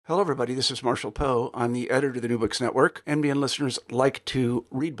Hello, everybody. This is Marshall Poe. I'm the editor of the New Books Network. NBN listeners like to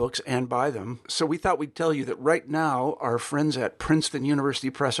read books and buy them. So we thought we'd tell you that right now, our friends at Princeton University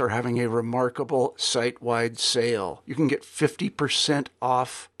Press are having a remarkable site-wide sale. You can get 50%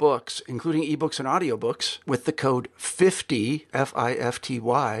 off books, including ebooks and audiobooks, with the code 50,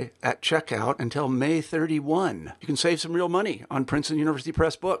 F-I-F-T-Y, at checkout until May 31. You can save some real money on Princeton University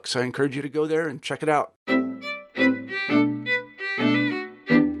Press books. I encourage you to go there and check it out.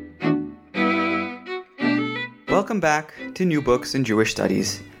 Welcome back to New Books in Jewish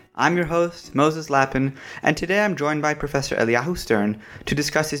Studies. I'm your host, Moses Lappin, and today I'm joined by Professor Eliyahu Stern to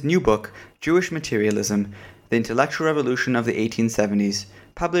discuss his new book, Jewish Materialism, The Intellectual Revolution of the 1870s,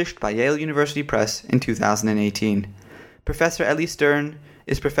 published by Yale University Press in 2018. Professor Eli Stern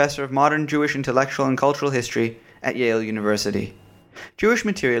is Professor of Modern Jewish Intellectual and Cultural History at Yale University. Jewish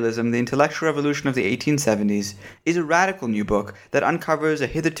Materialism, The Intellectual Revolution of the 1870s, is a radical new book that uncovers a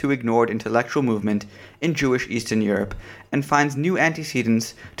hitherto ignored intellectual movement in Jewish Eastern Europe and finds new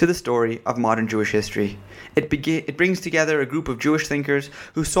antecedents to the story of modern Jewish history. It brings together a group of Jewish thinkers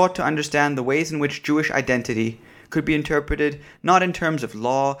who sought to understand the ways in which Jewish identity could be interpreted not in terms of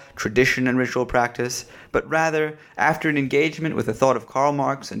law, tradition, and ritual practice, but rather, after an engagement with the thought of Karl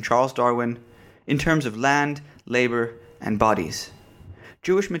Marx and Charles Darwin, in terms of land, labor, and bodies.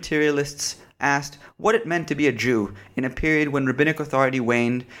 Jewish materialists asked what it meant to be a Jew in a period when rabbinic authority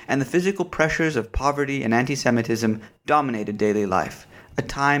waned and the physical pressures of poverty and anti-Semitism dominated daily life, a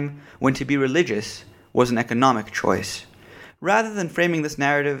time when to be religious was an economic choice. Rather than framing this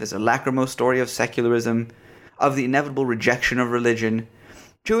narrative as a lachrymose story of secularism, of the inevitable rejection of religion,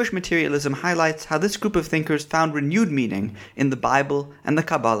 Jewish materialism highlights how this group of thinkers found renewed meaning in the Bible and the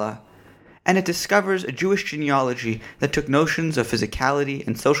Kabbalah, and it discovers a Jewish genealogy that took notions of physicality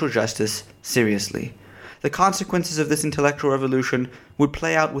and social justice seriously. The consequences of this intellectual revolution would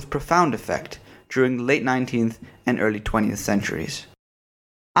play out with profound effect during the late 19th and early 20th centuries.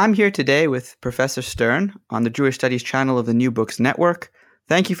 I'm here today with Professor Stern on the Jewish Studies channel of the New Books Network.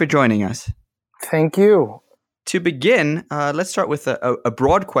 Thank you for joining us. Thank you. To begin, let's start with a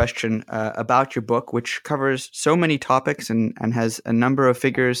broad question about your book, which covers so many topics and has a number of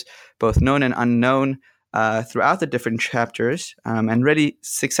figures, both known and unknown, throughout the different chapters, and really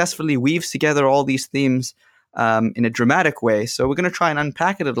successfully weaves together all these themes in a dramatic way. So we're going to try and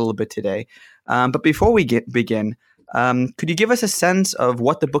unpack it a little bit today. But before we begin, could you give us a sense of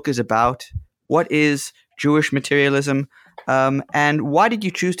what the book is about? What is Jewish materialism? And why did you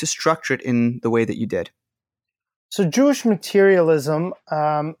choose to structure it in the way that you did? So Jewish Materialism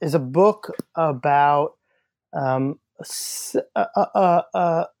is a book about a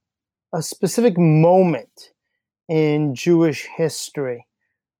specific moment in Jewish history,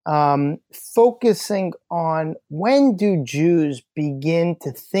 focusing on when do Jews begin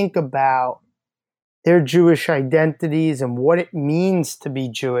to think about their Jewish identities and what it means to be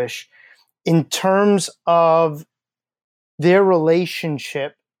Jewish in terms of their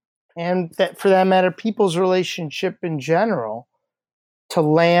relationship, and that, for that matter, people's relationship in general, to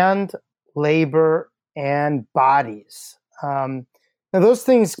land, labor, and bodies. Now, those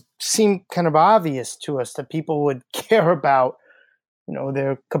things seem kind of obvious to us, that people would care about,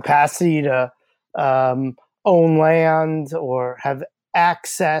 their capacity to own land or have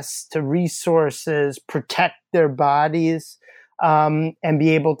access to resources, protect their bodies, and be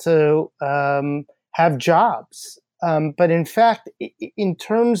able to have jobs. But in fact, in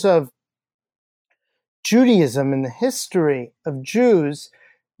terms of Judaism and the history of Jews,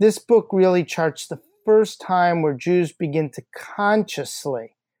 this book really charts the first time where Jews begin to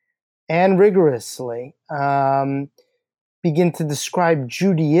consciously and rigorously begin to describe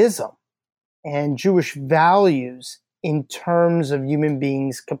Judaism and Jewish values in terms of human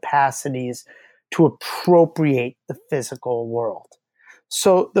beings' capacities to appropriate the physical world.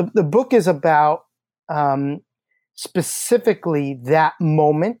 So the book is about specifically that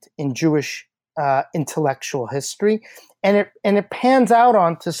moment in Jewish intellectual history, and it pans out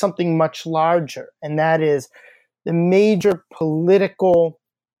onto something much larger, and that is the major political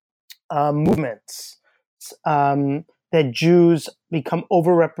movements that Jews become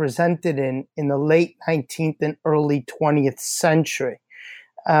overrepresented in the late 19th and early 20th century.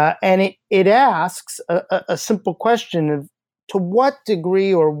 And it asks a simple question of, to what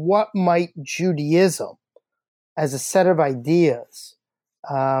degree or what might Judaism as a set of ideas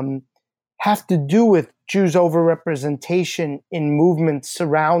have to do with Jews' overrepresentation in movements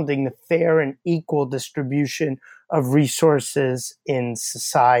surrounding the fair and equal distribution of resources in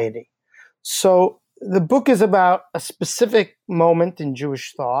society. So the book is about a specific moment in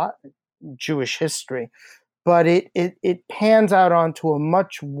Jewish thought, Jewish history, but it pans out onto a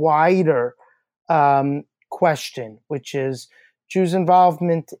much wider question, which is Jews'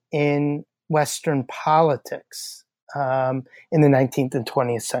 involvement in Western politics in the 19th and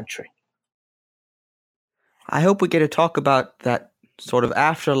 20th century. I hope we get to talk about that sort of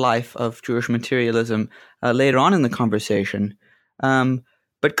afterlife of Jewish materialism later on in the conversation.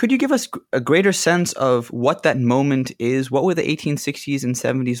 But could you give us a greater sense of what that moment is? What were the 1860s and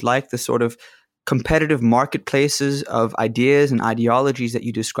 70s like, the sort of competitive marketplaces of ideas and ideologies that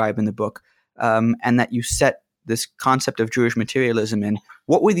you describe in the book, and that you set this concept of Jewish materialism in?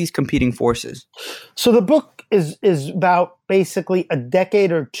 What were these competing forces? So the book is about basically a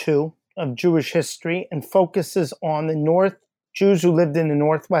decade or two of Jewish history and focuses on the Jews who lived in the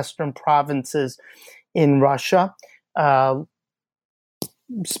northwestern provinces in Russia,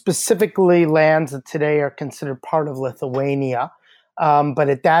 specifically lands that today are considered part of Lithuania, but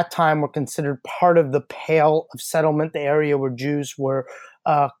at that time were considered part of the Pale of Settlement, the area where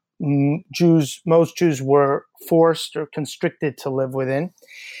most Jews were forced or constricted to live within.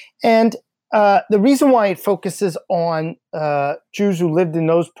 And the reason why it focuses on Jews who lived in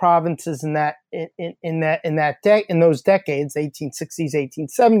those provinces in those decades, 1860s,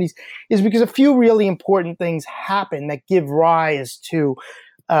 1870s, is because a few really important things happen that give rise to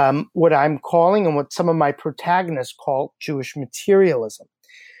what I'm calling and what some of my protagonists call Jewish materialism.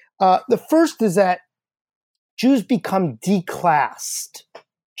 The first is that Jews become declassed.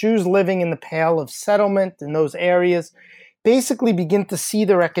 Jews living in the Pale of Settlement in those areas basically begin to see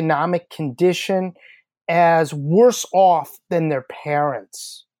their economic condition as worse off than their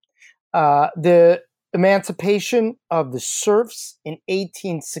parents. The emancipation of the serfs in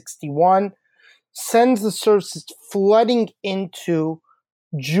 1861 sends the serfs flooding into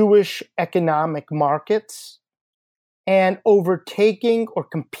Jewish economic markets and overtaking or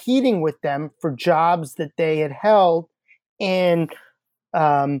competing with them for jobs that they had held in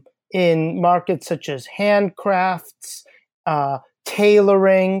markets such as handcrafts,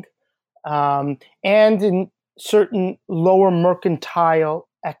 tailoring, and in certain lower mercantile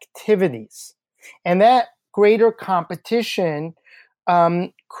activities. And that greater competition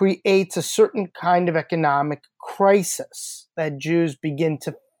creates a certain kind of economic crisis that Jews begin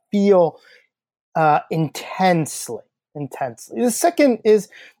to feel intensely. The second is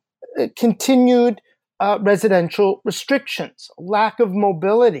continued residential restrictions, lack of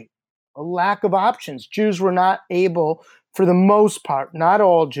mobility, a lack of options. Jews were not able, for the most part, not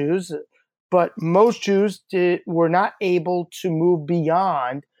all Jews, but most Jews were not able to move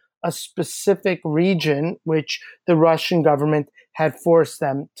beyond a specific region which the Russian government had forced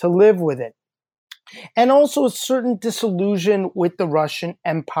them to live within. And also a certain disillusion with the Russian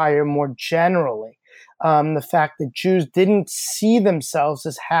Empire more generally. The fact that Jews didn't see themselves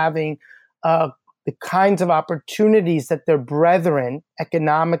as having the kinds of opportunities that their brethren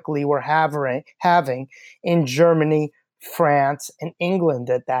economically were having in Germany, France, and England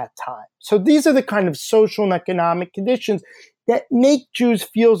at that time. So these are the kind of social and economic conditions that make Jews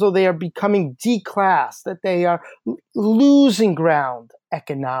feel as though they are becoming declassed, that they are losing ground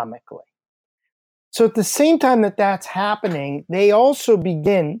economically. So at the same time that that's happening, they also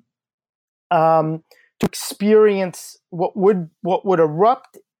begin to experience what would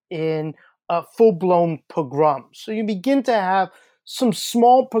erupt in full-blown pogroms. So you begin to have some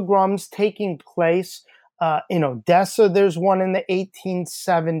small pogroms taking place in Odessa. There's one in the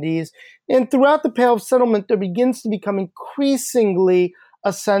 1870s. And throughout the Pale of Settlement, there begins to become increasingly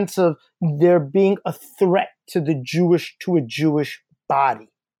a sense of there being a threat to a Jewish body,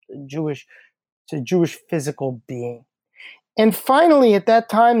 to a Jewish physical being. And finally, at that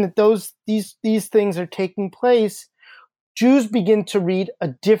time that these things are taking place, Jews begin to read a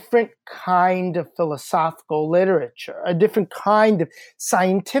different kind of philosophical literature, a different kind of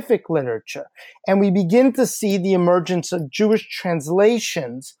scientific literature. And we begin to see the emergence of Jewish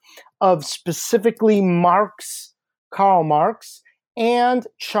translations of specifically Karl Marx, and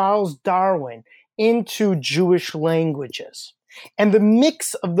Charles Darwin into Jewish languages. And the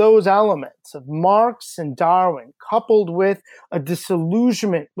mix of those elements of Marx and Darwin, coupled with a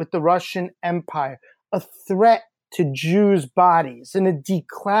disillusionment with the Russian Empire, a threat to Jews' bodies, and a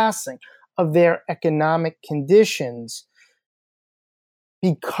declassing of their economic conditions,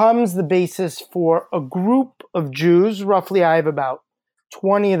 becomes the basis for a group of Jews. Roughly, I have about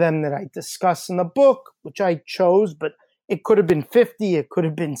 20 of them that I discuss in the book, which I chose, but it could have been 50, it could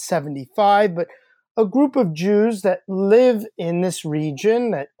have been 75, but a group of Jews that live in this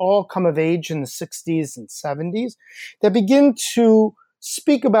region that all come of age in the 60s and 70s that begin to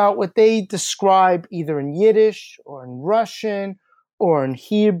speak about what they describe either in Yiddish or in Russian or in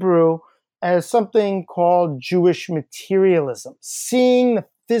Hebrew as something called Jewish materialism, seeing the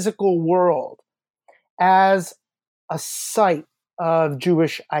physical world as a site of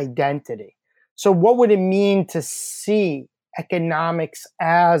Jewish identity. So what would it mean to see economics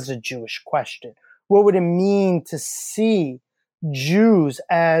as a Jewish question? What would it mean to see Jews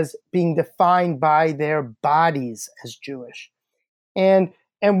as being defined by their bodies as Jewish? And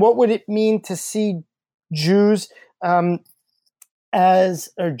what would it mean to see Jews as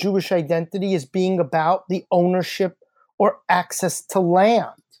a Jewish identity as being about the ownership or access to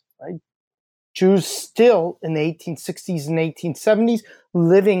land? Right? Jews still in the 1860s and 1870s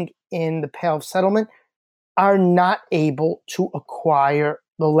living in the Pale of Settlement are not able to acquire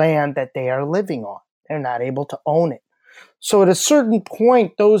the land that they are living on. They're not able to own it. So at a certain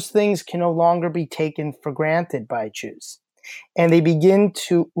point, those things can no longer be taken for granted by Jews. And they begin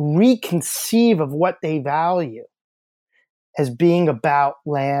to reconceive of what they value as being about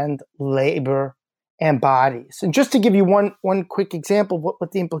land, labor, and bodies. And just to give you one quick example of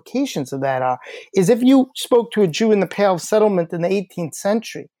what the implications of that are, is if you spoke to a Jew in the Pale of Settlement in the 18th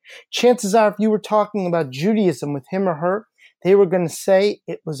century, chances are if you were talking about Judaism with him or her, they were going to say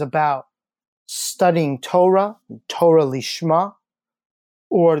it was about studying Torah, Torah Lishma,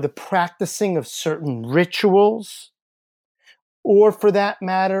 or the practicing of certain rituals, or for that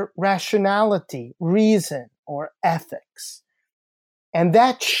matter, rationality, reason, or ethics. And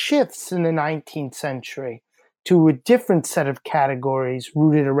that shifts in the 19th century to a different set of categories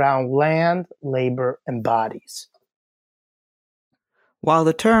rooted around land, labor, and bodies. While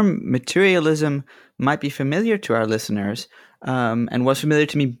the term materialism might be familiar to our listeners, and was familiar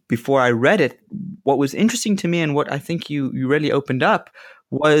to me before I read it, what was interesting to me and what I think you really opened up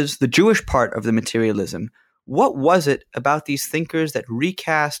was the Jewish part of the materialism. What was it about these thinkers that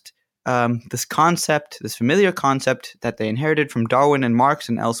recast this concept, this familiar concept that they inherited from Darwin and Marx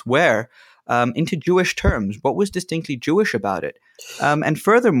and elsewhere, into Jewish terms? What was distinctly Jewish about it? And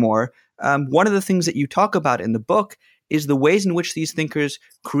furthermore, one of the things that you talk about in the book is the ways in which these thinkers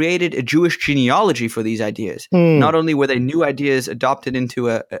created a Jewish genealogy for these ideas. Not only were they new ideas adopted into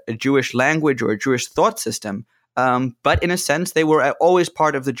a Jewish language or a Jewish thought system, but in a sense, they were always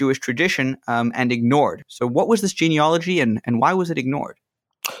part of the Jewish tradition and ignored. So what was this genealogy and why was it ignored?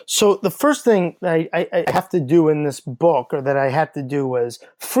 So the first thing that I have to do in this book, or that I had to do, was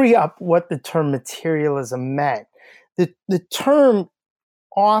free up what the term materialism meant. The term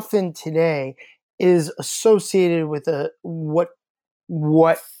often today is associated with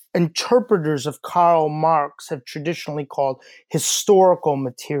what interpreters of Karl Marx have traditionally called historical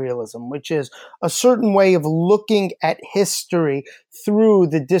materialism, which is a certain way of looking at history through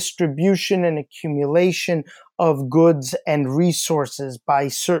the distribution and accumulation of goods and resources by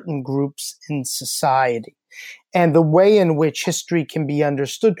certain groups in society, and the way in which history can be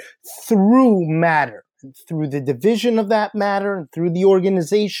understood through matter, and through the division of that matter, and through the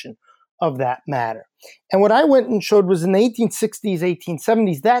organization of that matter. And what I went and showed was in the 1860s,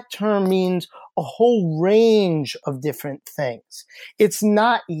 1870s, that term means a whole range of different things. It's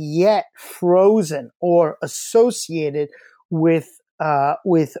not yet frozen or associated with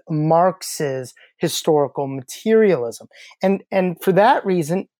Marx's historical materialism. And for that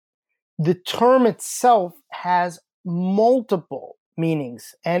reason, the term itself has multiple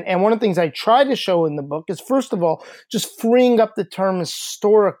meanings. And one of the things I try to show in the book is, first of all, just freeing up the term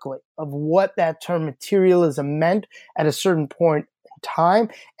historically of what that term materialism meant at a certain point in time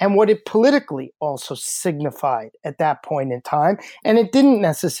and what it politically also signified at that point in time. And it didn't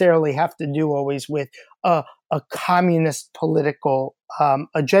necessarily have to do always with a communist political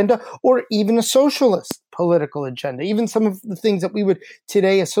agenda or even a socialist political agenda. Even some of the things that we would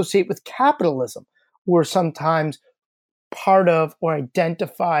today associate with capitalism were sometimes part of or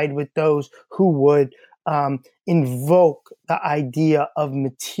identified with those who would invoke the idea of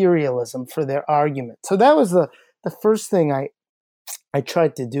materialism for their argument. So that was the first thing I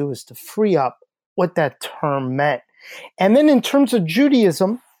tried to do, is to free up what that term meant. And then in terms of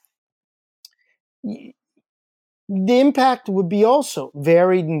Judaism, the impact would be also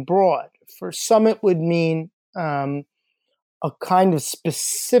varied and broad. For some, it would mean a kind of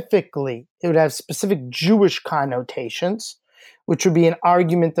it would have specific Jewish connotations, which would be an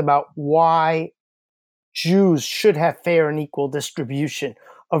argument about why Jews should have fair and equal distribution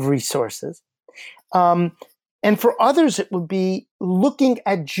of resources. And for others, it would be looking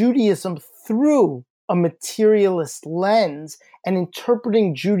at Judaism through a materialist lens and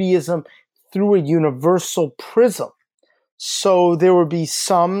interpreting Judaism through a universal prism. So there would be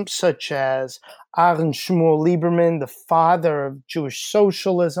some, such as Aaron Shmuel Lieberman, the father of Jewish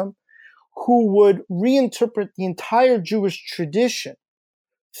socialism, who would reinterpret the entire Jewish tradition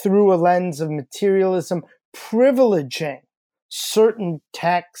through a lens of materialism, privileging certain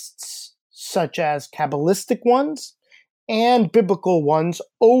texts, such as Kabbalistic ones and biblical ones,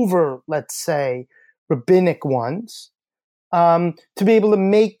 over, let's say, rabbinic ones, to be able to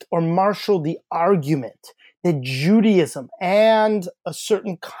make or marshal the argument that Judaism and a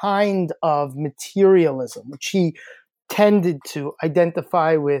certain kind of materialism, which he tended to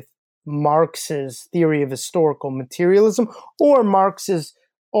identify with Marx's theory of historical materialism, or Marx's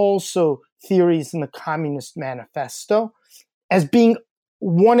also theories in the Communist Manifesto, as being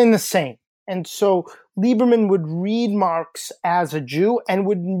one and the same. And so Lieberman would read Marx as a Jew and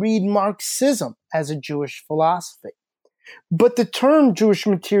would read Marxism as a Jewish philosophy. But the term Jewish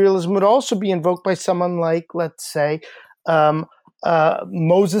materialism would also be invoked by someone like, let's say, Moses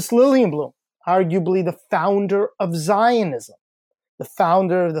Lilienblum, arguably the founder of Zionism, the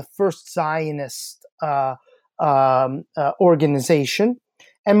founder of the first Zionist organization.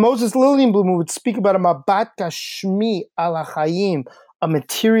 And Moses Lilienblum would speak about a Mabat Gashmi al HaChaim, a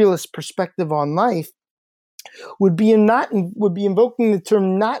materialist perspective on life, would be invoking the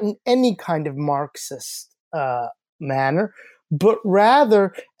term not in any kind of Marxist manner, but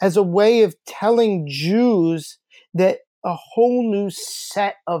rather as a way of telling Jews that a whole new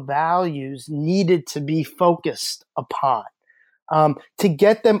set of values needed to be focused upon, to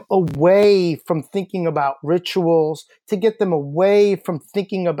get them away from thinking about rituals, to get them away from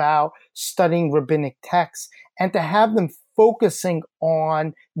thinking about studying rabbinic texts, and to have them focusing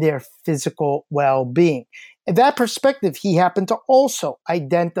on their physical well-being. In that perspective, he happened to also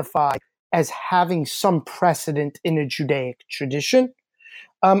identify as having some precedent in a Judaic tradition.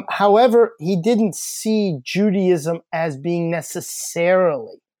 However, he didn't see Judaism as being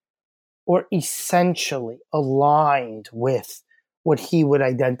necessarily or essentially aligned with what he would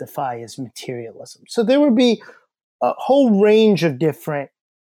identify as materialism. So there would be a whole range of different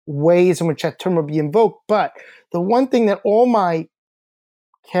ways in which that term would be invoked. But the one thing that all my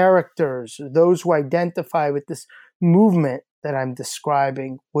characters, those who identify with this movement that I'm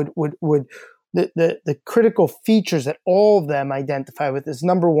describing, would the critical features that all of them identify with is,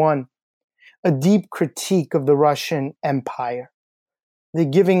 number one, a deep critique of the Russian Empire. The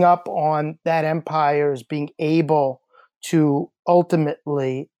giving up on that empire as being able to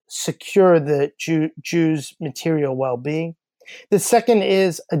ultimately secure the Jews' material well-being. The second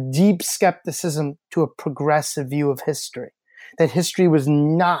is a deep skepticism to a progressive view of history, that history was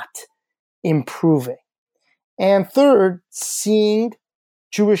not improving. And third, seeing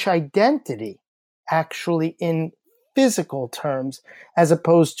Jewish identity actually in physical terms as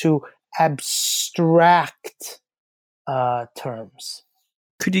opposed to abstract terms.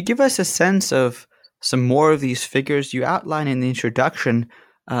 Could you give us a sense of some more of these figures? You outline in the introduction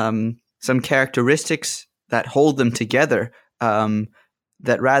some characteristics that hold them together,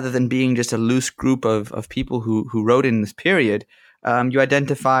 that rather than being just a loose group of people who wrote in this period, you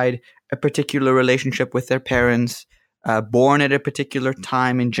identified a particular relationship with their parents, born at a particular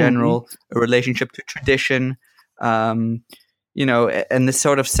time in general, a relationship to tradition, and this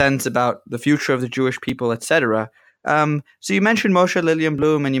sort of sense about the future of the Jewish people, etc. So you mentioned Moshe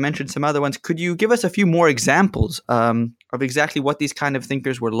Lilienblum and you mentioned some other ones. Could you give us a few more examples of exactly what these kind of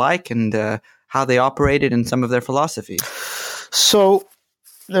thinkers were like and how they operated in some of their philosophies? So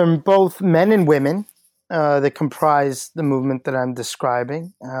they're both men and women that comprise the movement that I'm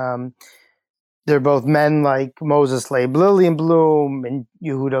describing. They're both men like Moses Leib Lilienblum and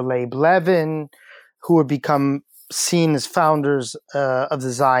Yehuda Leib Levin, who would become seen as founders of the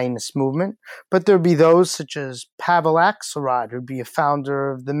Zionist movement. But there'd be those such as Pavel Axelrod, who'd be a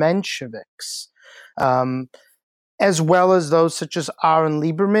founder of the Mensheviks, as well as those such as Aaron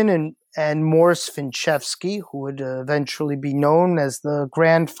Lieberman and Morris Vinchevsky, who would eventually be known as the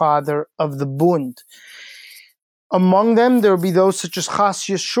grandfather of the Bund. Among them, there would be those such as Chas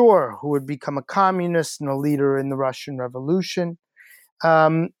Yeshua, who would become a communist and a leader in the Russian Revolution.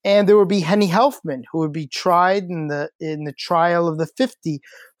 And there would be Henny Helfman, who would be tried in the trial of the 50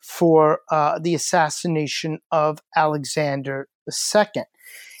 for the assassination of Alexander II.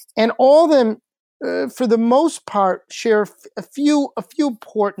 And all of them, for the most part, share a few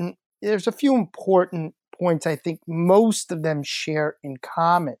important. There's a few important points I think most of them share in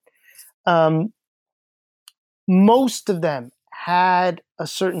common. Most of them had a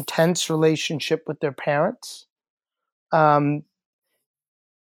certain tense relationship with their parents. None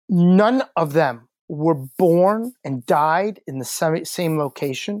of them were born and died in the same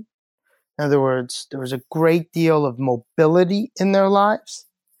location. In other words, there was a great deal of mobility in their lives.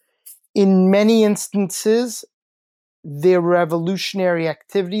 In many instances, their revolutionary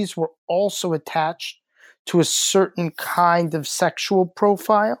activities were also attached to a certain kind of sexual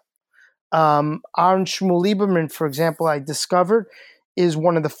profile. Aaron Shmuel Lieberman, for example, I discovered, is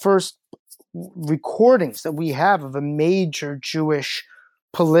one of the first recordings that we have of a major Jewish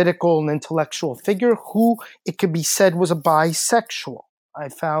political and intellectual figure who it could be said was a bisexual. I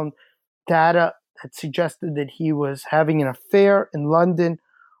found data that suggested that he was having an affair in London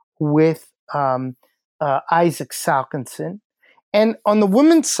with Isaac Salkinson. And on the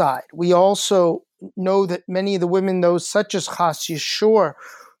women's side, we also know that many of the women, those such as Chas Yeshua,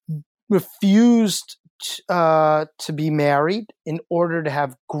 refused to be married in order to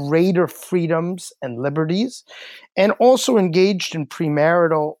have greater freedoms and liberties, and also engaged in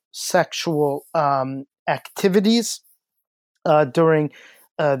premarital sexual activities during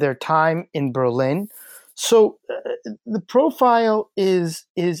their time in Berlin. So the profile is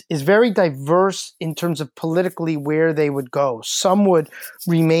very diverse in terms of politically where they would go. Some would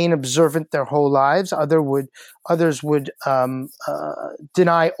remain observant their whole lives. Others would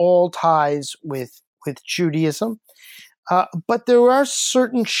deny all ties with Judaism. But there are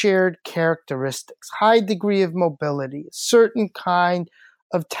certain shared characteristics: high degree of mobility, a certain kind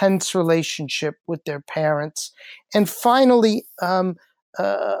of tense relationship with their parents, and finally,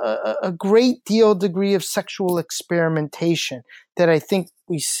 a great degree of sexual experimentation that I think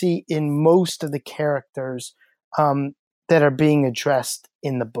we see in most of the characters that are being addressed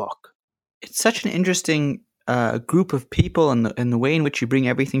in the book. It's such an interesting group of people, and the way in which you bring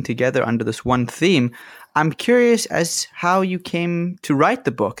everything together under this one theme. I'm curious as how you came to write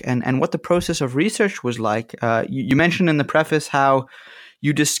the book and what the process of research was like. You mentioned in the preface how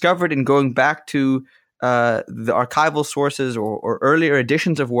you discovered in going back to the archival sources or earlier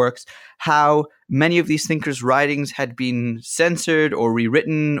editions of works, how many of these thinkers' writings had been censored or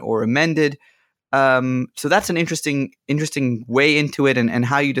rewritten or amended. So that's an interesting way into it and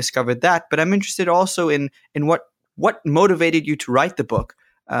how you discovered that. But I'm interested also in what motivated you to write the book,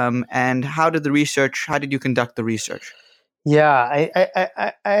 and how did you conduct the research? Yeah,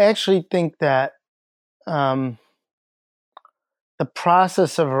 I actually think that the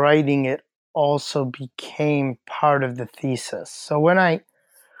process of writing it also became part of the thesis. So when I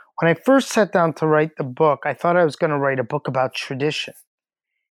first sat down to write the book, I thought I was going to write a book about tradition.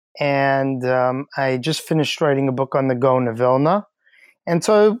 And I just finished writing a book on the Gaon of Vilna. And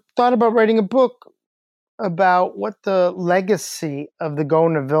so I thought about writing a book about what the legacy of the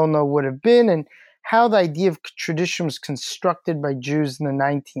Gaon of Vilna would have been and how the idea of tradition was constructed by Jews in the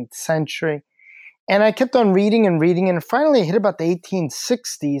 19th century. And I kept on reading, and finally I hit about the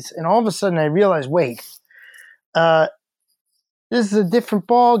 1860s, and all of a sudden I realized, wait, this is a different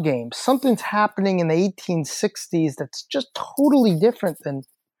ball game. Something's happening in the 1860s that's just totally different than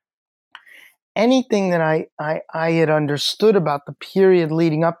anything that I had understood about the period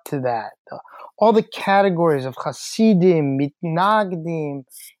leading up to that. All the categories of Hasidim, Mitnagdim,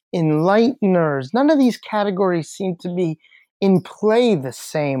 Enlighteners, none of these categories seem to be in play the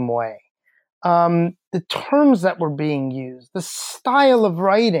same way. The terms that were being used, the style of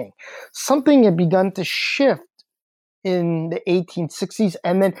writing, something had begun to shift in the 1860s.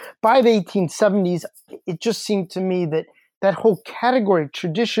 And then by the 1870s, it just seemed to me that whole category of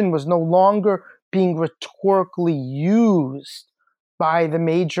tradition was no longer being rhetorically used by the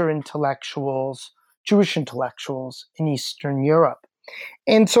major intellectuals, Jewish intellectuals in Eastern Europe.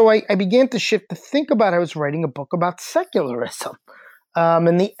 And so I began to shift to think about, I was writing a book about secularism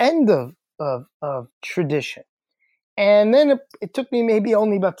and the end of tradition. And then it took me maybe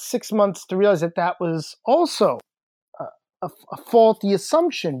only about 6 months to realize that was also a faulty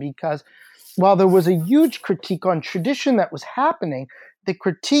assumption, because while there was a huge critique on tradition that was happening, the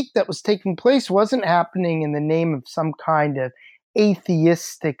critique that was taking place wasn't happening in the name of some kind of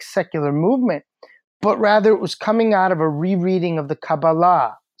atheistic secular movement, but rather it was coming out of a rereading of the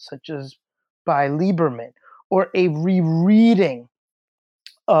Kabbalah, such as by Lieberman, or a rereading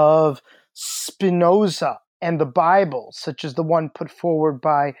of Spinoza and the Bible, such as the one put forward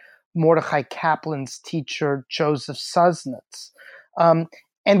by Mordechai Kaplan's teacher, Joseph Susnitz.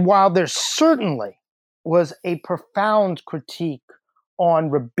 And while there certainly was a profound critique on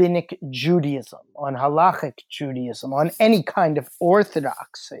rabbinic Judaism, on halachic Judaism, on any kind of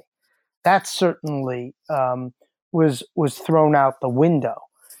orthodoxy, that certainly was thrown out the window.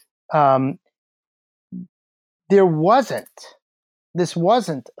 This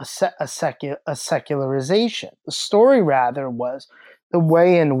wasn't a secularization. The story, rather, was the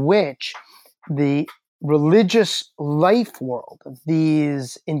way in which the religious life world of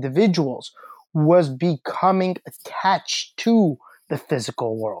these individuals was becoming attached to the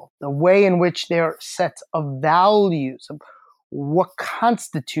physical world, the way in which their sets of values, of what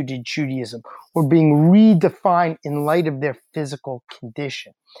constituted Judaism were being redefined in light of their physical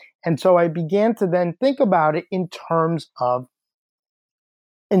condition. And so I began to then think about it in terms of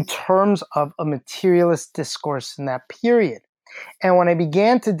a materialist discourse in that period. And when I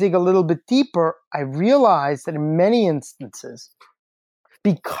began to dig a little bit deeper, I realized that in many instances,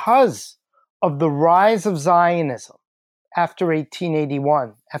 because of the rise of Zionism after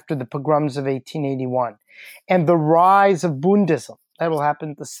 1881, after the pogroms of 1881, and the rise of Bundism, that will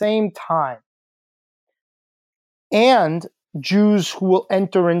happen at the same time, and Jews who will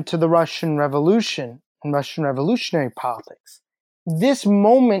enter into the Russian Revolution and Russian revolutionary politics, this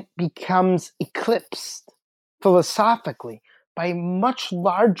moment becomes eclipsed philosophically by a much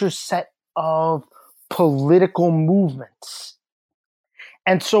larger set of political movements.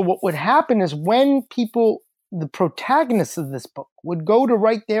 And so what would happen is when people, the protagonists of this book, would go to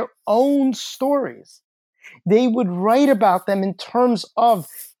write their own stories, they would write about them in terms of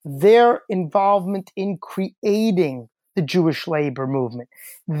their involvement in creating the Jewish labor movement,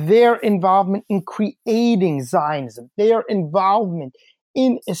 their involvement in creating Zionism, their involvement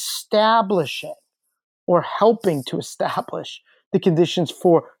in establishing or helping to establish the conditions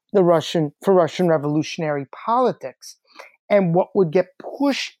for Russian revolutionary politics. And what would get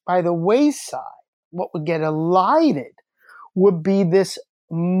pushed by the wayside, what would get elided, would be this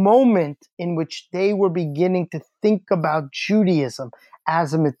moment in which they were beginning to think about Judaism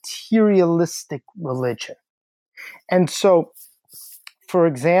as a materialistic religion. And so, for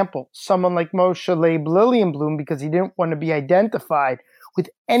example, someone like Moshe Leib Lilienblum, because he didn't want to be identified with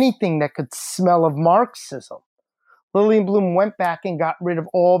anything that could smell of Marxism, Lilienblum went back and got rid of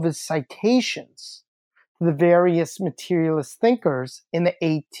all of his citations to the various materialist thinkers in the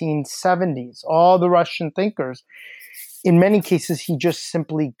 1870s, all the Russian thinkers. In many cases, he just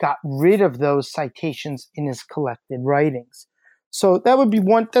simply got rid of those citations in his collected writings. So that would be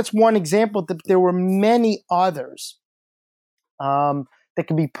that's one example. That there were many others that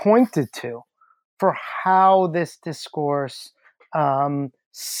could be pointed to for how this discourse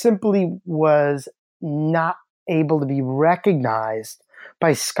simply was not able to be recognized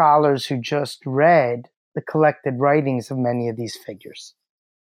by scholars who just read the collected writings of many of these figures.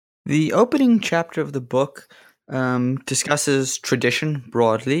 The opening chapter of the book discusses tradition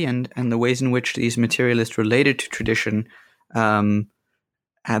broadly and the ways in which these materialists related to tradition, and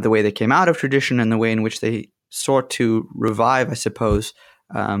the way they came out of tradition and the way in which they sought to revive, I suppose,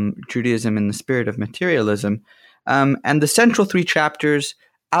 Judaism in the spirit of materialism. And the central three chapters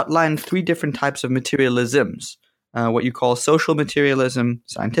outline three different types of materialisms, what you call social materialism,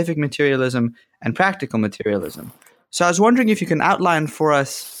 scientific materialism, and practical materialism. So I was wondering if you can outline for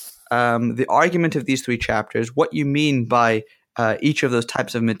us the argument of these three chapters, what you mean by each of those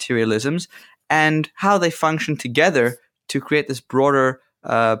types of materialisms, and how they function together to create this broader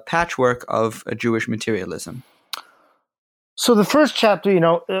patchwork of a Jewish materialism. So the first chapter,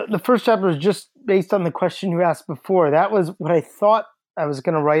 the first chapter was just based on the question you asked before. That was what I thought I was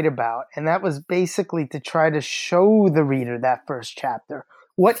going to write about. And that was basically to try to show the reader that first chapter.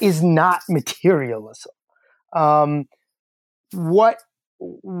 What is not materialism? What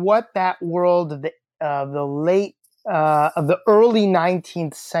that world of the early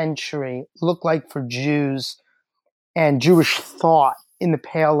 19th century looked like for Jews and Jewish thought in the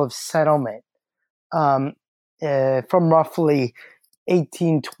Pale of Settlement, from roughly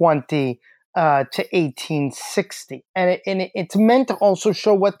 1820 to 1860. And it's meant to also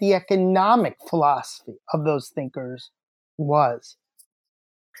show what the economic philosophy of those thinkers was.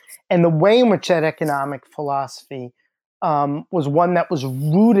 And the way in which that economic philosophy was one that was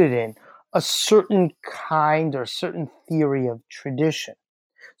rooted in a certain kind or certain theory of tradition.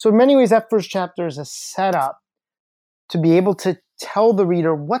 So in many ways, that first chapter is a setup to be able to tell the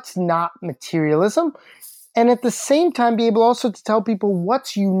reader what's not materialism, and at the same time be able also to tell people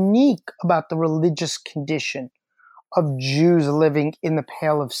what's unique about the religious condition of Jews living in the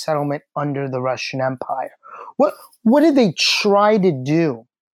Pale of Settlement under the Russian Empire. What did they try to do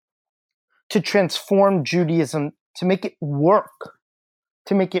to transform Judaism, to make it work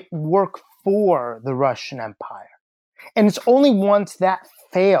for the Russian Empire? And it's only once that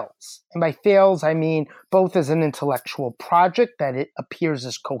fails, and by fails I mean both as an intellectual project, that it appears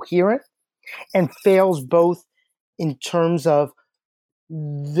as coherent, and fails both in terms of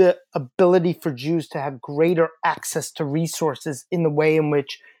the ability for Jews to have greater access to resources in the way in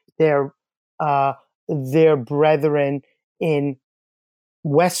which their brethren in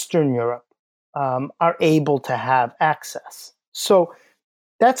Western Europe are able to have access. So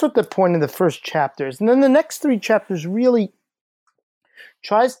that's what the point of the first chapter is. And then the next three chapters really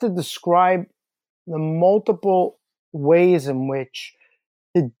tries to describe the multiple ways in which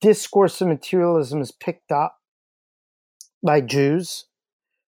the discourse of materialism is picked up by Jews,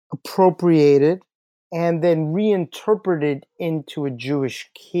 appropriated, and then reinterpreted into a Jewish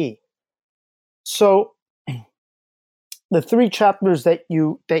key. So the three chapters that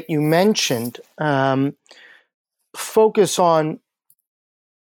you mentioned focus on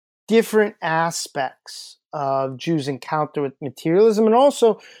different aspects of Jews' encounter with materialism, and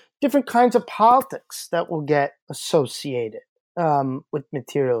also different kinds of politics that will get associated with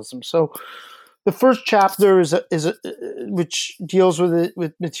materialism. So the first chapter which deals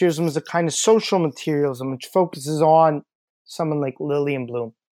with materialism, is a kind of social materialism, which focuses on someone like Lillian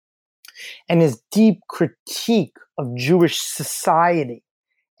Bloom and his deep critique of Jewish society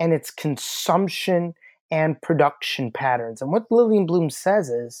and its consumption and production patterns. And what Lillian Bloom says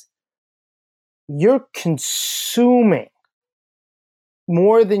is, you're consuming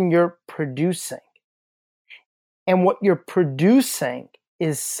more than you're producing. And what you're producing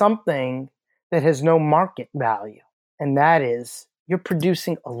is something that has no market value. And that is, you're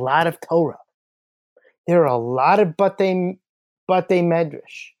producing a lot of Torah. There are a lot of Batei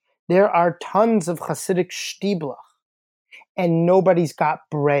Medrash. There are tons of Hasidic Shtiblach. And nobody's got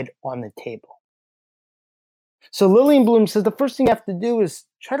bread on the table. So Lillian Bloom says the first thing you have to do is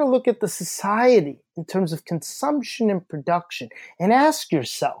try to look at the society in terms of consumption and production and ask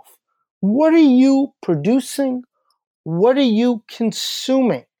yourself, what are you producing? What are you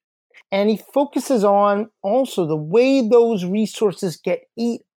consuming? And he focuses on also the way those resources get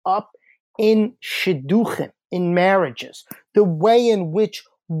eat up in shidduchim, in marriages, the way in which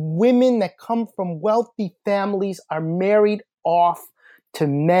women that come from wealthy families are married off to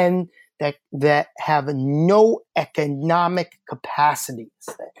men that have no economic capacities.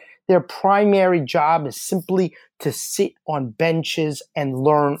 Their primary job is simply to sit on benches and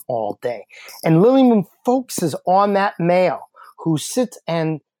learn all day. And Lillian Bloom focuses on that male who sits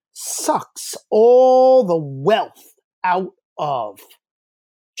and sucks all the wealth out of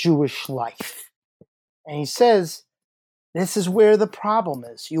Jewish life. And he says, this is where the problem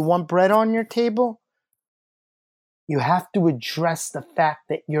is. You want bread on your table? You have to address the fact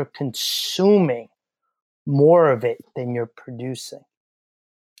that you're consuming more of it than you're producing.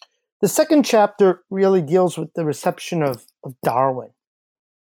 The second chapter really deals with the reception of Darwin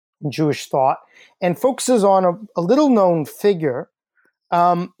in Jewish thought and focuses on a little-known figure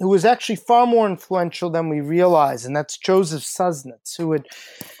who was actually far more influential than we realize, and that's Joseph Suznitz, who had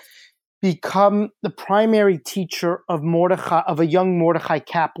become the primary teacher of a young Mordechai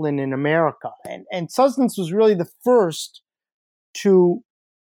Kaplan in America. And Suznitz was really the first to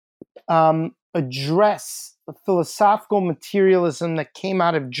address the philosophical materialism that came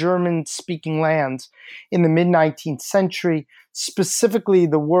out of German-speaking lands in the mid-19th century, specifically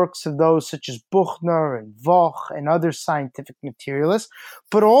the works of those such as Buchner and Voch and other scientific materialists.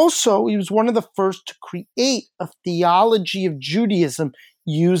 But also, he was one of the first to create a theology of Judaism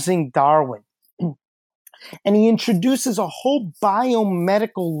using Darwin. And he introduces a whole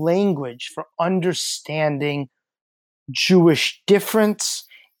biomedical language for understanding Jewish difference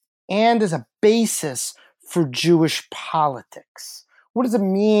and as a basis for Jewish politics. What does it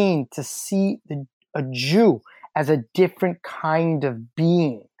mean to see a Jew as a different kind of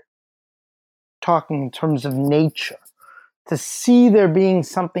being? Talking in terms of nature. To see there being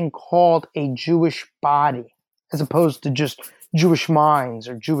something called a Jewish body, as opposed to just Jewish minds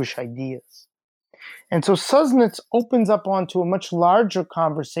or Jewish ideas. And so Suznitz opens up onto a much larger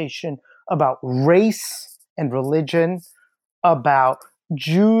conversation about race and religion, about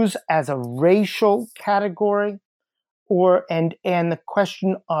Jews as a racial category, and the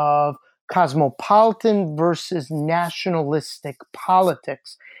question of cosmopolitan versus nationalistic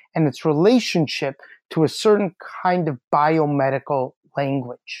politics and its relationship to a certain kind of biomedical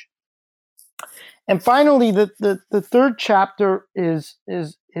language. And finally, the third chapter is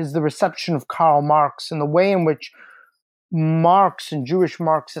the reception of Karl Marx and the way in which Marx and Jewish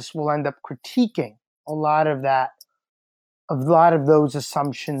Marxists will end up critiquing a lot of those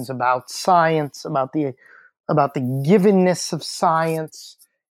assumptions about science, about the givenness of science,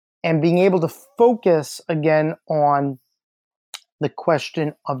 and being able to focus again on the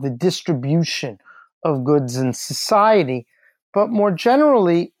question of the distribution of goods in society. But more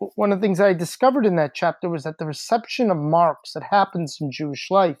generally, one of the things I discovered in that chapter was that the reception of Marx that happens in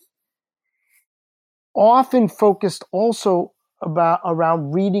Jewish life often focused also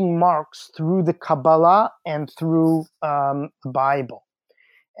around reading Marx through the Kabbalah and through the Bible.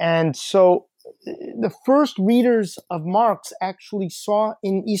 And so the first readers of Marx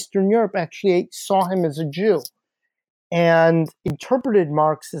in Eastern Europe saw him as a Jew and interpreted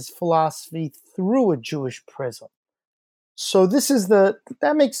Marx's philosophy through a Jewish prism. So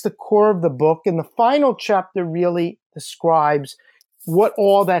that makes the core of the book. And the final chapter really describes what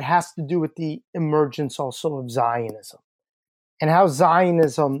all that has to do with the emergence also of Zionism, and how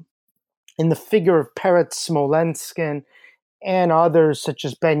Zionism, in the figure of Peretz Smolenskin and others such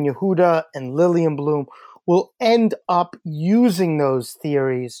as Ben Yehuda and Lilienblum, will end up using those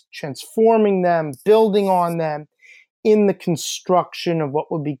theories, transforming them, building on them in the construction of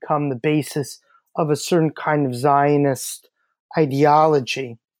what would become the basis of a certain kind of Zionist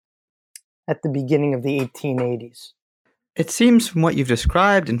ideology at the beginning of the 1880s. It seems from what you've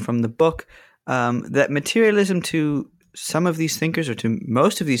described and from the book that materialism to some of these thinkers, or to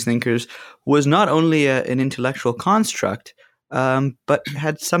most of these thinkers, was not only an intellectual construct, but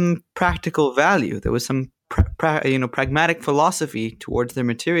had some practical value. There was some pragmatic philosophy towards their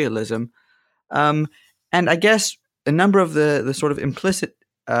materialism. And I guess a number of the sort of implicit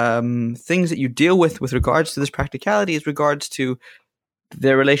things that you deal with regards to this practicality is regards to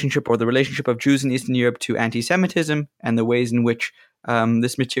their relationship, or the relationship of Jews in Eastern Europe, to anti-Semitism, and the ways in which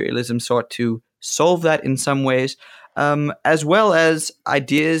this materialism sought to solve that in some ways, as well as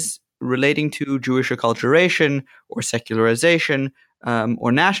ideas relating to Jewish acculturation or secularization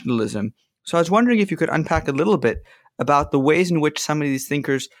or nationalism. So I was wondering if you could unpack a little bit about the ways in which some of these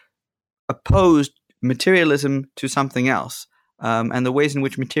thinkers opposed materialism to something else, and the ways in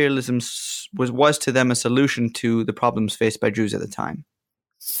which materialism was to them a solution to the problems faced by Jews at the time.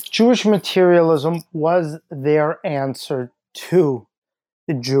 Jewish materialism was their answer to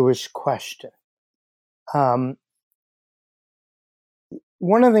the Jewish question. One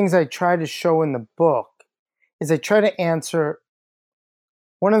of the things I try to show in the book is I try to answer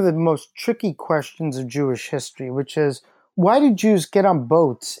one of the most tricky questions of Jewish history, which is, why did Jews get on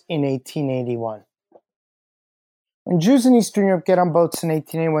boats in 1881? When Jews in Eastern Europe get on boats in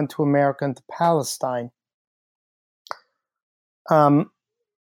 1881 to America and to Palestine,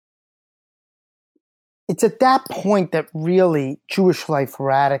 it's at that point that really Jewish life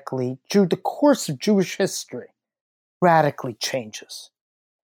the course of Jewish history radically changes.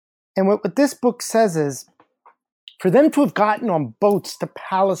 And what this book says is, for them to have gotten on boats to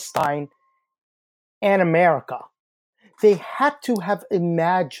Palestine and America, they had to have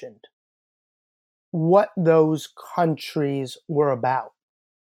imagined what those countries were about.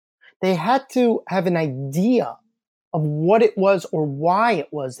 They had to have an idea of what it was or why it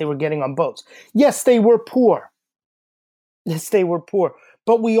was they were getting on boats. Yes, they were poor.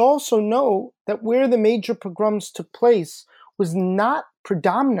 But we also know that where the major pogroms took place was not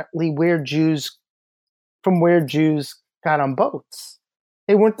predominantly where Jews got on boats.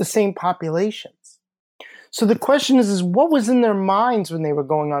 They weren't the same populations. So the question is what was in their minds when they were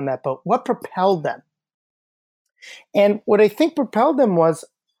going on that boat? What propelled them? And what I think propelled them was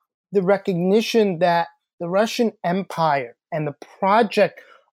the recognition that the Russian Empire and the project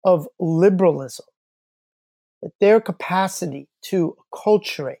of liberalism, that their capacity to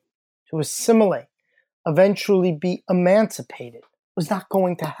acculturate, to assimilate, eventually be emancipated, was not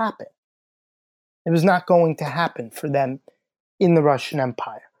going to happen. It was not going to happen for them in the Russian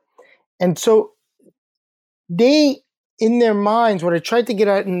Empire. And so they, in their minds, what I tried to get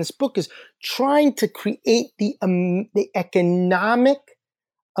at in this book is trying to create the economic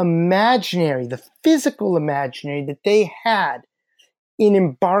imaginary, the physical imaginary that they had in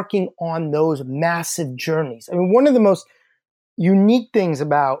embarking on those massive journeys. I mean, one of the most unique things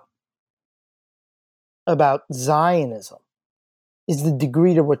about Zionism is the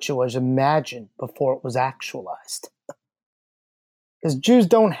degree to which it was imagined before it was actualized. Because Jews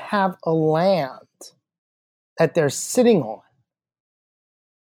don't have a land that they're sitting on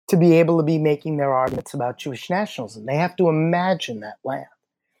to be able to be making their arguments about Jewish nationalism. They have to imagine that land.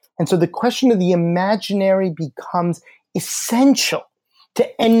 And so the question of the imaginary becomes essential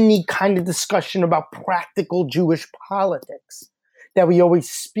to any kind of discussion about practical Jewish politics that we always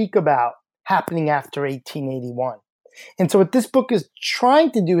speak about happening after 1881. And so what this book is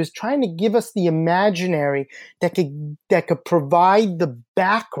trying to do is trying to give us the imaginary that could provide the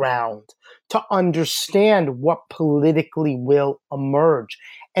background to understand what politically will emerge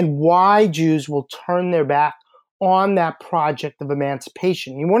and why Jews will turn their back on that project of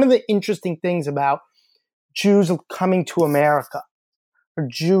emancipation. I mean, one of the interesting things about Jews coming to America, or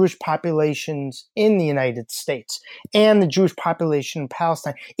Jewish populations in the United States and the Jewish population in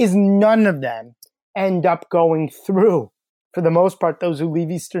Palestine, is none of them end up going through, for the most part, those who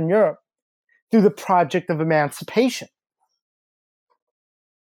leave Eastern Europe, through the project of emancipation.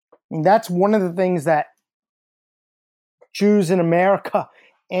 I mean, that's one of the things that Jews in America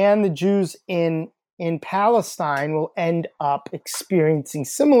and the Jews in in Palestine will end up experiencing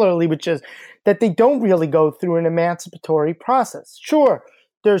similarly, which is that they don't really go through an emancipatory process. Sure,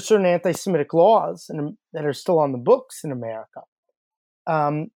 there are certain anti-Semitic laws that are still on the books in America,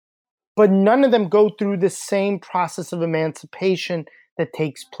 but none of them go through the same process of emancipation that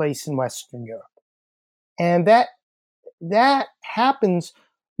takes place in Western Europe. And that happens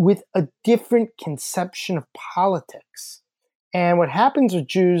with a different conception of politics. And what happens with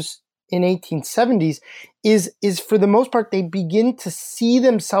Jews in 1870s is for the most part, they begin to see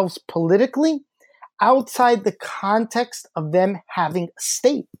themselves politically outside the context of them having a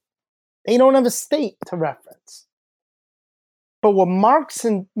state. They don't have a state to reference. But what Marx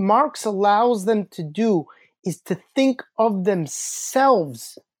allows them to do is to think of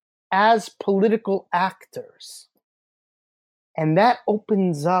themselves as political actors. And that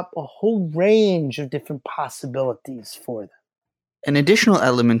opens up a whole range of different possibilities for them. An additional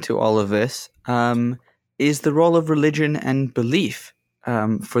element to all of this is the role of religion and belief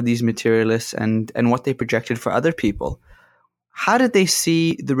for these materialists and what they projected for other people. How did they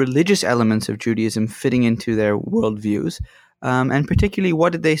see the religious elements of Judaism fitting into their worldviews? And particularly,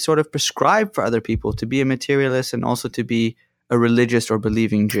 what did they sort of prescribe for other people to be a materialist and also to be a religious or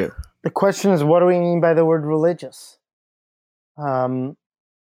believing Jew? The question is, what do we mean by the word religious?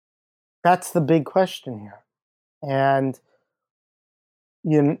 That's the big question here. And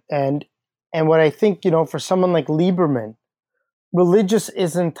what I think, for someone like Lieberman, religious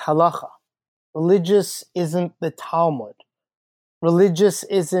isn't halacha. Religious isn't the Talmud. Religious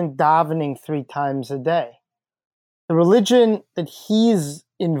isn't davening 3 times a day. The religion that he's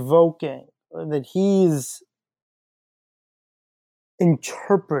invoking, or that he's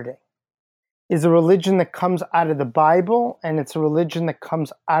interpreting, is a religion that comes out of the Bible, and it's a religion that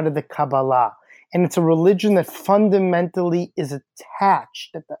comes out of the Kabbalah. And it's a religion that fundamentally is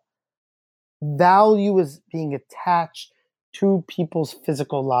attached, that the value is being attached to people's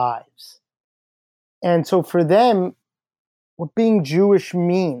physical lives. And so for them, what being Jewish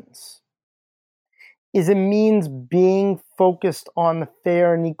means is it means being focused on the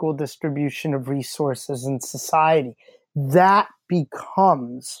fair and equal distribution of resources in society. That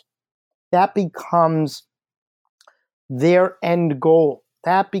becomes their end goal.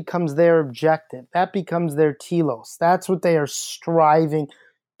 That becomes their objective. That becomes their telos. That's what they are striving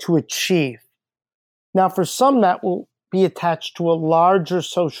to achieve. Now, for some, that will be attached to a larger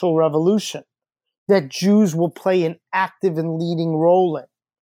social revolution that Jews will play an active and leading role in,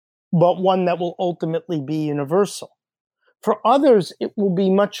 but one that will ultimately be universal. For others, it will be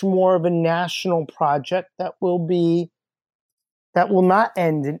much more of a national project that will not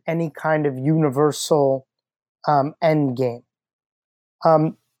end in any kind of universal end game.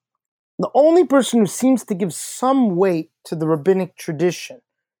 The only person who seems to give some weight to the rabbinic tradition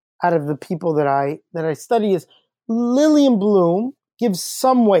out of the people that I study is Lillian Bloom. Gives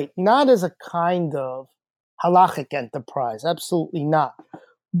some weight, not as a kind of halachic enterprise, absolutely not.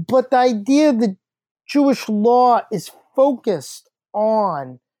 But the idea that Jewish law is focused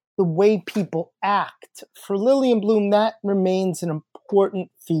on the way people act, for Lillian Bloom, that remains an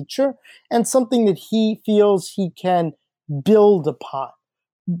important feature and something that he feels he can build upon.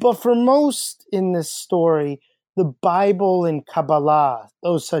 But for most in this story, the Bible and Kabbalah,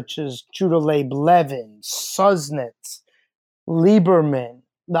 those such as Judah Leib Levin, Soznitz, Lieberman,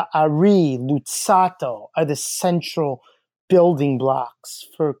 the Ari, Luzzatto are the central building blocks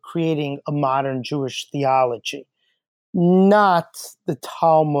for creating a modern Jewish theology, not the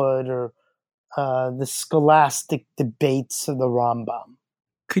Talmud or the scholastic debates of the Rambam.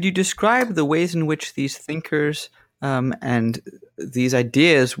 Could you describe the ways in which these thinkers and these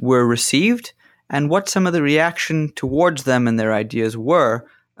ideas were received, and what some of the reaction towards them and their ideas were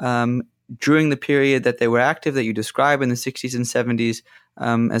during the period that they were active that you describe in the 60s and 70s,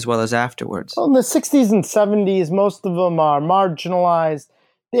 as well as afterwards? Well, in the 60s and 70s, most of them are marginalized.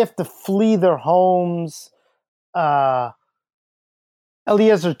 They have to flee their homes. Eliezer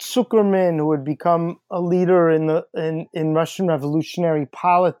Zuckerman, who would become a leader in Russian revolutionary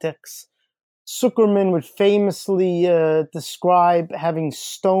politics, Zuckerman would famously describe having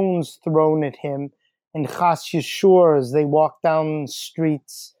stones thrown at him in Chas Yeshur as they walked down the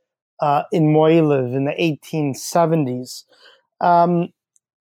streets in Moilev in the 1870s.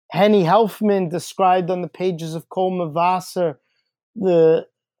 Henny Helfman described on the pages of Kol Mevasser the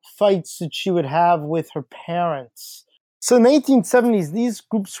fights that she would have with her parents. So in the 1870s, these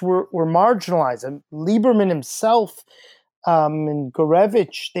groups were marginalized. And Lieberman himself and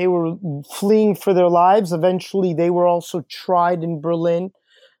Gorevich, they were fleeing for their lives. Eventually, they were also tried in Berlin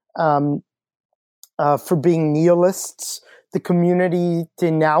for being nihilists. The community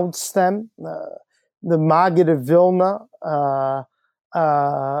denounced them. the Maggid of Vilna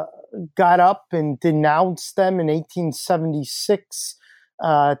got up and denounced them in 1876,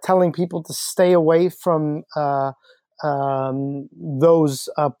 telling people to stay away from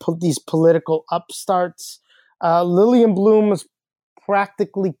these political upstarts. Lillian Bloom was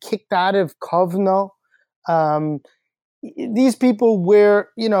practically kicked out of Kovno. These people were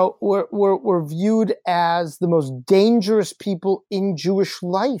viewed as the most dangerous people in Jewish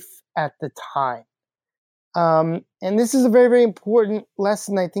life at the time. And this is a very, very important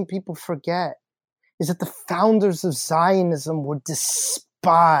lesson I think people forget, is that the founders of Zionism were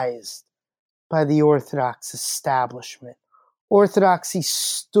despised by the Orthodox establishment. Orthodoxy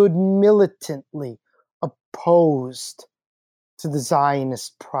stood militantly opposed to the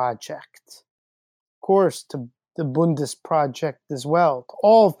Zionist project. Of course, to the Bundist project as well, to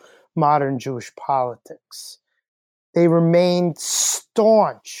all modern Jewish politics. They remained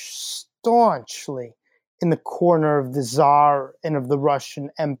staunchly in the corner of the Tsar and of the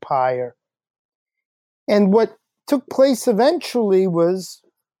Russian Empire. And what took place eventually was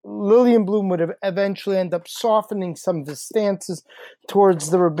Lillian Bloom would have eventually end up softening some of his stances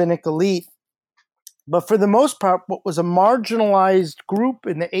towards the rabbinic elite. But for the most part, what was a marginalized group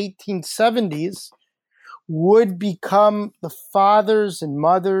in the 1870s would become the fathers and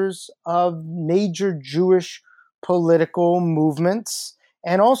mothers of major Jewish political movements,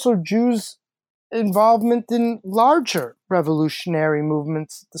 and also Jews' involvement in larger revolutionary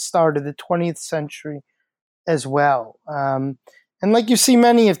movements at the start of the 20th century as well. And like you see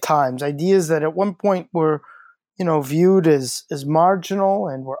many of times, ideas that at one point were, viewed as marginal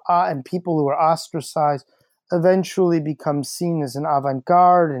and people who were ostracized eventually become seen as an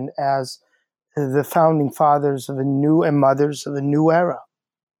avant-garde and as the founding fathers of and mothers of a new era.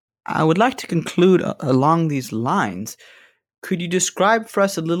 I would like to conclude along these lines. Could you describe for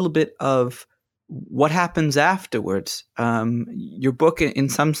us a little bit of what happens afterwards? Your book, in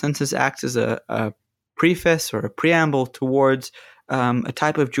some senses, acts as a preface or a preamble towards a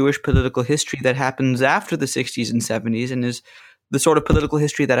type of Jewish political history that happens after the 60s and 70s, and is the sort of political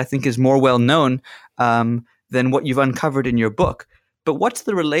history that I think is more well known than what you've uncovered in your book. But what's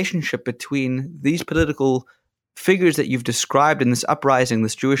the relationship between these political figures that you've described in this uprising,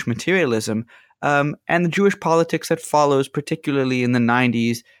 this Jewish materialism, and the Jewish politics that follows, particularly in the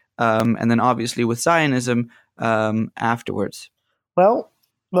 90s, and then obviously with Zionism afterwards? Well,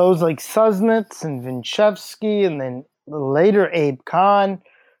 those like Susnitz and Vinchevsky, and then later Abe Kahn,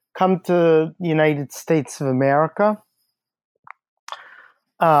 come to the United States of America.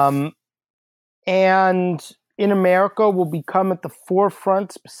 And in America will become at the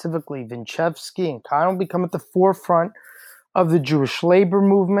forefront, specifically Vinchevsky and Kahn will become at the forefront of the Jewish labor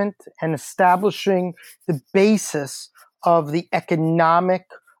movement and establishing the basis of the economic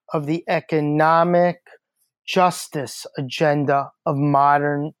justice agenda of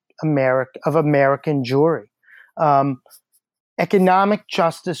modern American Jewry. Economic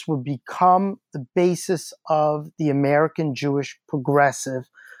justice would become the basis of the American Jewish progressive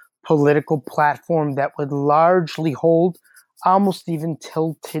political platform that would largely hold almost even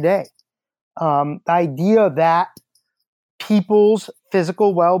till today. The idea that people's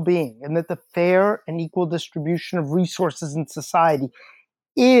physical well-being and that the fair and equal distribution of resources in society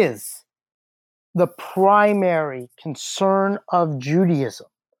is the primary concern of Judaism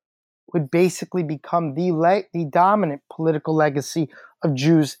would basically become the dominant political legacy of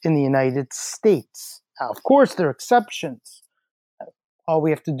Jews in the United States. Now, of course, there are exceptions. All we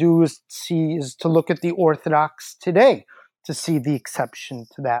have to do is to look at the Orthodox today to see the exception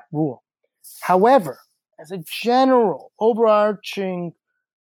to that rule. However, as a general, overarching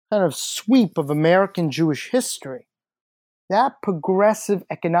kind of sweep of American Jewish history, that progressive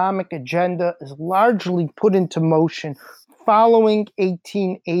economic agenda is largely put into motion following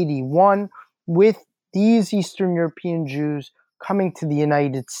 1881 with these Eastern European Jews coming to the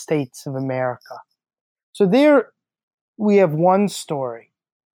United States of America. So there we have one story.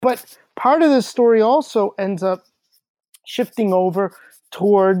 But part of the story also ends up shifting over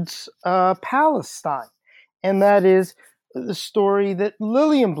towards Palestine. And that is the story that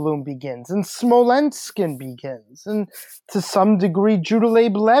Lillian Bloom begins and Smolenskin begins, and to some degree Judah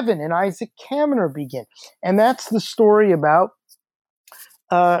Leib Levin and Isaac Kamener begin. And that's the story about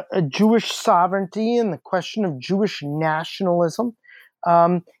a Jewish sovereignty and the question of Jewish nationalism,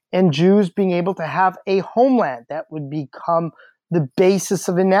 and Jews being able to have a homeland that would become the basis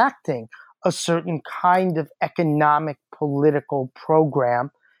of enacting a certain kind of economic political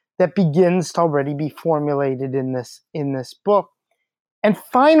program that begins to already be formulated in this book. And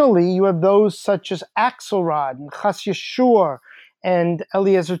finally, you have those such as Axelrod and Chas Yeshua and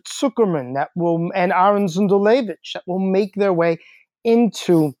Eliezer Zuckerman and Aaron Zundulevich that will make their way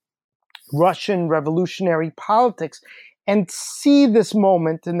into Russian revolutionary politics and see this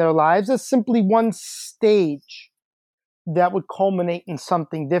moment in their lives as simply one stage that would culminate in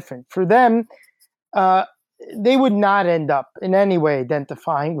something different. For them, they would not end up in any way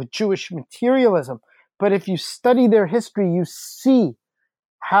identifying with Jewish materialism. But if you study their history, you see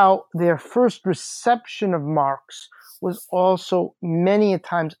how their first reception of Marx was also many a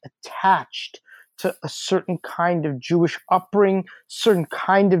times attached to a certain kind of Jewish upbringing, certain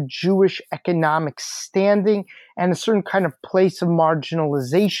kind of Jewish economic standing, and a certain kind of place of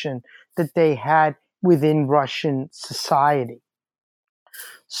marginalization that they had within Russian society.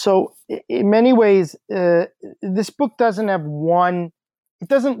 So in many ways, this book doesn't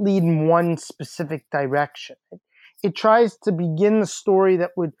lead in one specific direction. It tries to begin the story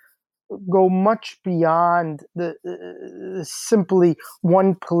that would go much beyond the simply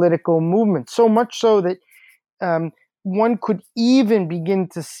one political movement, so much so that one could even begin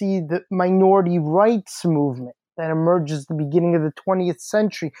to see the minority rights movement that emerges at the beginning of the 20th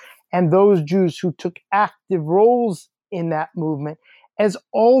century and those Jews who took active roles in that movement as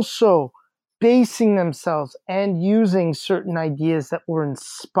also basing themselves and using certain ideas that were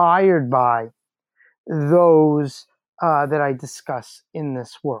inspired by those that I discuss in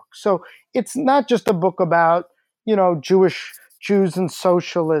this work. So it's not just a book about, Jews and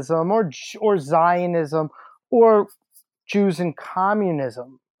socialism or Zionism or Jews and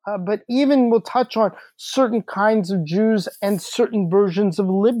communism, but even we'll touch on certain kinds of Jews and certain versions of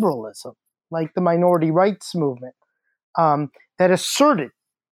liberalism, like the minority rights movement, that asserted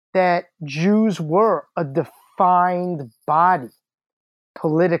that Jews were a defined body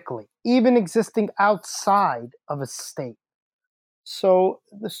politically, even existing outside of a state. So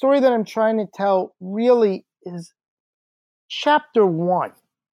the story that I'm trying to tell really is chapter 1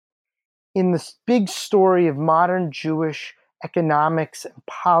 in this big story of modern Jewish economics and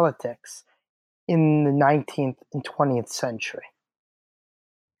politics in the 19th and 20th century.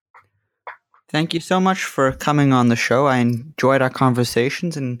 Thank you so much for coming on the show. I enjoyed our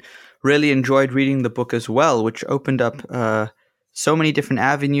conversations and really enjoyed reading the book as well, which opened up so many different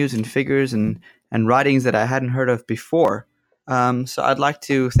avenues and figures and writings that I hadn't heard of before. So I'd like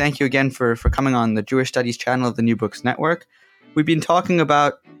to thank you again for coming on the Jewish Studies channel of the New Books Network. We've been talking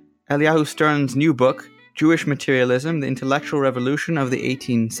about Eliyahu Stern's new book, Jewish Materialism, The Intellectual Revolution of the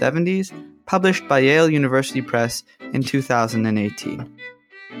 1870s, published by Yale University Press in 2018.